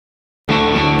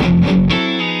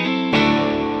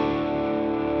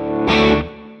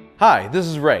Hi, this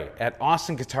is Ray at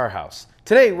Austin Guitar House.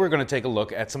 Today we're going to take a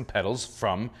look at some pedals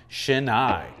from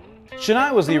Shin-Ei.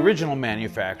 Shin-Ei was the original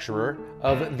manufacturer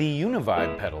of the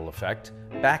Uni-Vibe pedal effect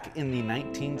back in the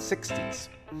 1960s.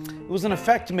 It was an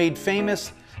effect made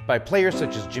famous by players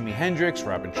such as Jimi Hendrix,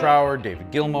 Robin Trower,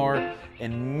 David Gilmour,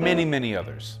 and many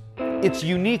others. Its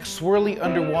unique swirly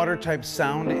underwater type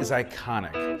sound is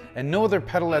iconic, and no other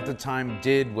pedal at the time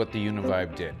did what the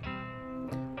Uni-Vibe did.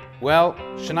 Well,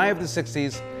 Shin-Ei of the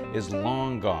 60s is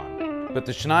long gone, but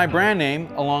the Shin-Ei brand name,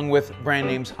 along with brand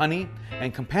names Honey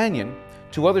and Companion,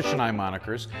 two other Shin-Ei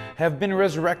monikers, have been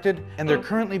resurrected, and they're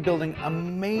currently building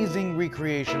amazing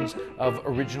recreations of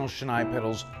original Shin-Ei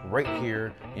pedals right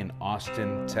here in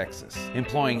Austin, Texas,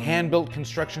 employing hand-built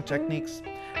construction techniques,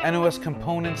 NOS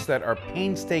components that are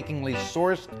painstakingly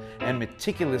sourced and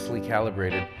meticulously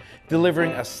calibrated,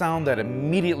 delivering a sound that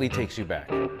immediately takes you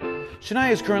back.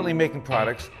 Shin-Ei is currently making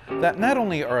products that not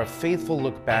only are a faithful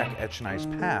look back at Shin-Ei's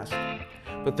past,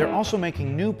 but they're also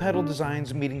making new pedal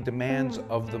designs meeting demands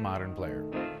of the modern player.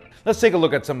 Let's take a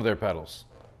look at some of their pedals.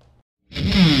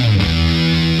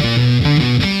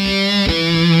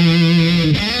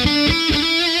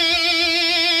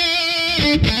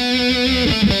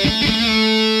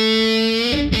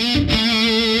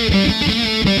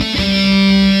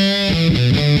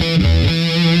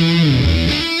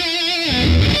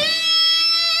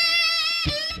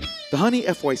 The Honey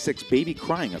FY6 Baby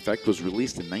Crying effect was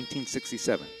released in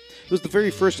 1967. It was the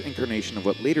very first incarnation of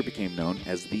what later became known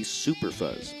as the Super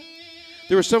Fuzz.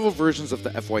 There were several versions of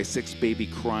the FY6 Baby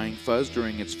Crying Fuzz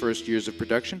during its first years of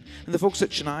production, and the folks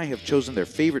at Shin-Ei have chosen their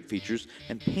favorite features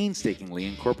and painstakingly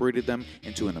incorporated them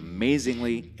into an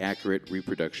amazingly accurate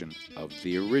reproduction of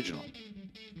the original.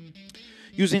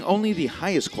 Using only the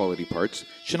highest quality parts,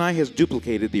 Shin-Ei has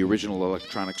duplicated the original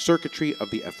electronic circuitry of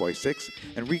the FY6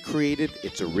 and recreated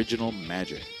its original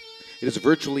magic. It is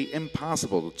virtually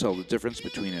impossible to tell the difference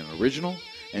between an original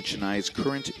and Shin-Ei's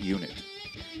current unit.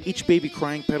 Each Baby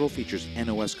Crying pedal features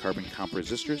NOS carbon comp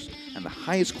resistors and the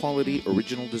highest quality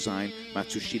original design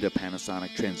Matsushita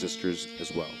Panasonic transistors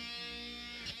as well.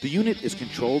 The unit is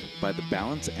controlled by the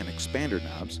balance and expander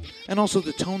knobs, and also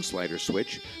the tone slider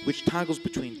switch, which toggles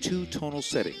between two tonal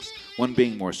settings, one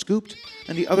being more scooped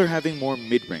and the other having more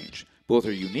mid-range. Both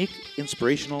are unique,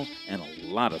 inspirational, and a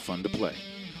lot of fun to play.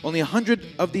 Only 100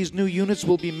 of these new units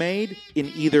will be made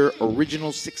in either original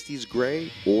 60s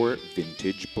gray or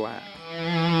vintage black.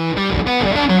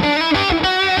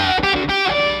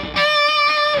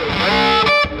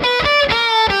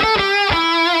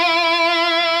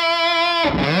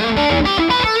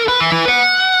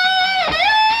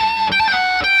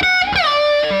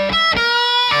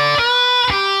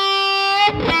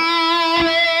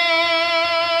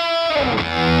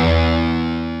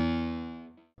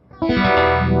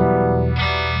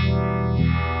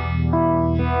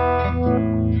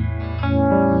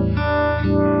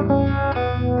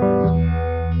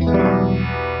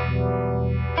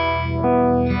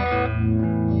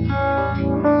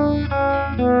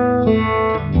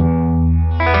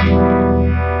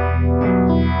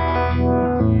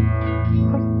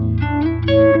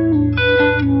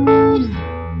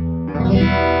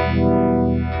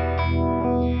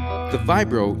 The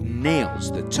Vibro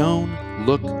nails the tone,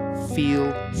 look,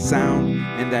 feel, sound,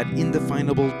 and that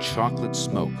indefinable chocolate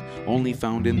smoke only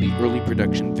found in the early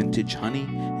production vintage Honey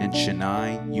and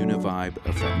Shin-Ei Uni-Vibe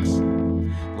effects.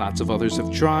 Lots of others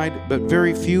have tried, but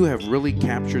very few have really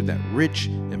captured that rich,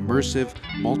 immersive,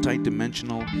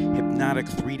 multi-dimensional, hypnotic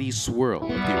 3D swirl of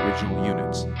the original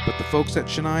units. But the folks at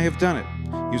Shin-Ei have done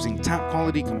it, using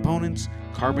top-quality components,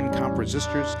 carbon comp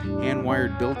resistors,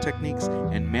 hand-wired build techniques,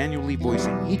 and manually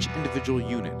voicing each individual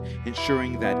unit,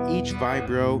 ensuring that each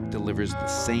Vibro delivers the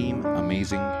same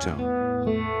amazing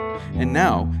tone. And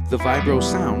now, the Vibro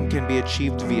sound can be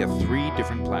achieved via 3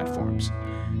 different platforms.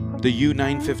 The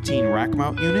U915 rack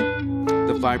mount unit,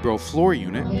 the Vibro floor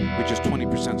unit, which is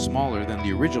 20% smaller than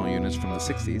the original units from the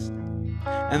 60s,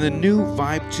 and the new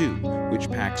Vibe 2, which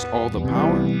packs all the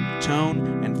power,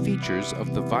 tone, and features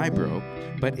of the Vibro,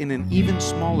 but in an even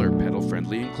smaller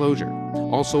pedal-friendly enclosure,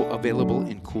 also available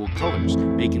in cool colors,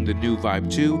 making the new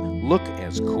Vibe 2 look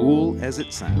as cool as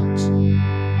it sounds.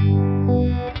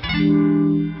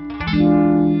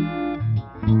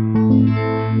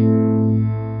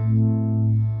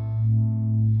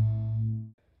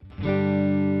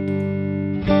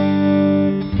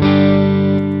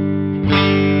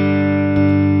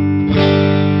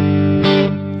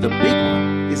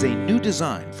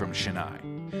 Design from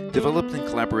Shin-Ei, developed in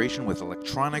collaboration with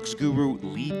electronics guru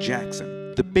Lee Jackson,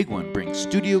 The big one brings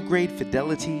studio-grade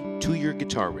fidelity to your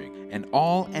guitar rig. An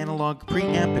all-analog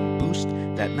preamp and boost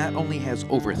that not only has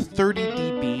over 30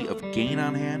 dB of gain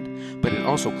on hand, but it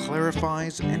also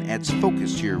clarifies and adds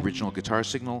focus to your original guitar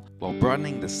signal while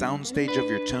broadening the soundstage of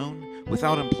your tone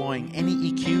without employing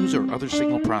any EQs or other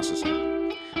signal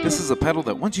processing. This is a pedal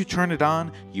that once you turn it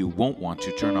on, you won't want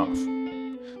to turn off.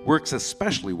 Works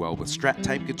especially well with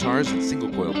Strat-type guitars and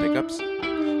single-coil pickups.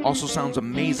 Also sounds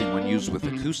amazing when used with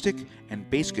acoustic and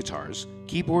bass guitars,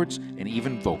 keyboards, and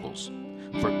even vocals.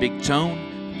 For big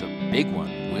tone, the big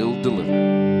one will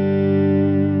deliver.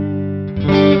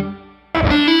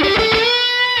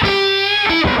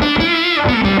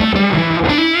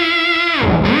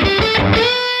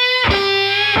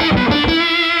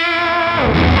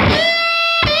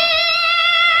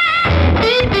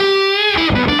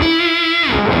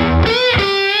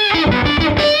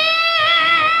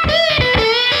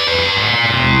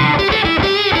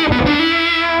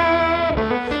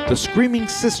 The Screaming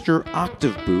Sister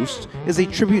Octave Boost is a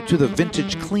tribute to the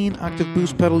vintage clean octave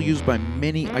boost pedal used by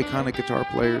many iconic guitar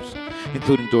players,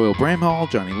 including Doyle Bramhall,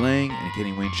 Johnny Lang, and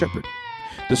Kenny Wayne Shepherd.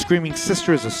 The Screaming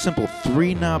Sister is a simple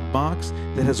 3-knob box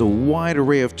that has a wide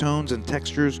array of tones and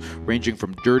textures ranging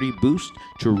from dirty boost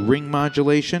to ring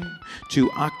modulation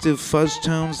to octave fuzz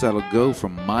tones that'll go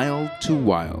from mild to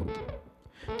wild.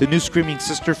 The new Screaming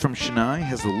Sister from Shin-Ei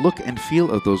has the look and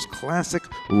feel of those classic,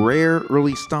 rare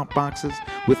early stomp boxes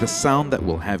with a sound that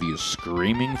will have you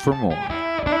screaming for more.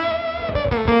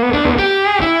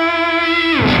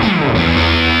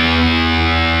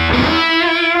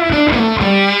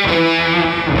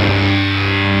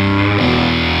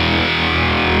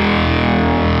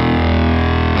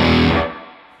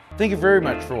 Thank you very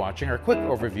much for watching our quick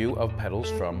overview of pedals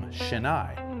from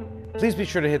Shin-Ei. Please be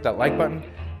sure to hit that like button,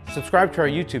 subscribe to our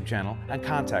YouTube channel, and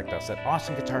contact us at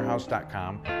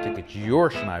awesomeguitarhouse.com to get your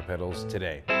Shin-Ei pedals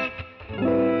today.